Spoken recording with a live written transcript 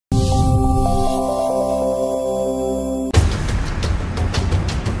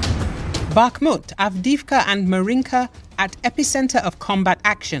Bakhmut, Avdiivka and Marinka at epicenter of combat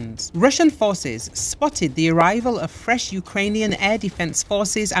actions. Russian forces spotted the arrival of fresh Ukrainian air defense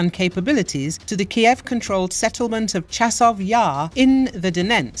forces and capabilities to the Kiev-controlled settlement of Chasov Yar in the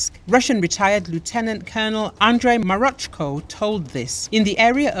Donetsk. Russian retired Lieutenant Colonel Andrei Marochko told this. In the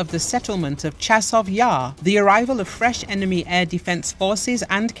area of the settlement of Chasov Yar, the arrival of fresh enemy air defense forces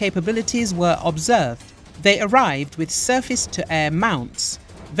and capabilities were observed. They arrived with surface-to-air mounts,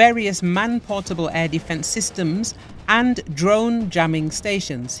 various man-portable air defense systems and drone jamming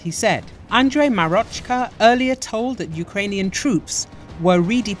stations, he said. Andrei Marochka earlier told that Ukrainian troops were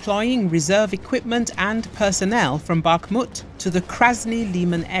redeploying reserve equipment and personnel from Bakhmut to the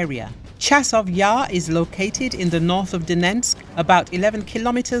Krasny-Liman area. Chasov Yar is located in the north of Donetsk, about 11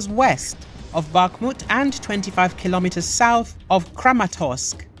 kilometers west of Bakhmut and 25 kilometers south of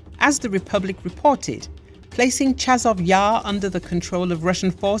Kramatorsk. As the Republic reported, placing Chasov Yar under the control of Russian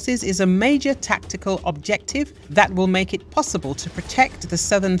forces is a major tactical objective that will make it possible to protect the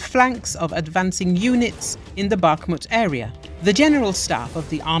southern flanks of advancing units in the Bakhmut area. The General Staff of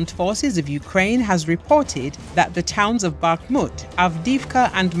the Armed Forces of Ukraine has reported that the towns of Bakhmut,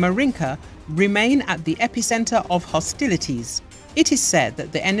 Avdiivka and Marinka remain at the epicenter of hostilities. It is said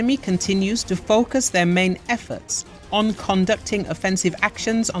that the enemy continues to focus their main efforts on conducting offensive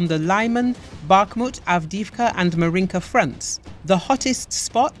actions on the Lyman, Bakhmut, Avdiivka and Marinka fronts. The hottest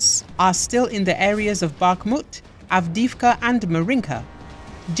spots are still in the areas of Bakhmut, Avdiivka and Marinka,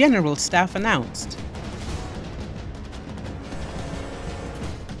 General Staff announced.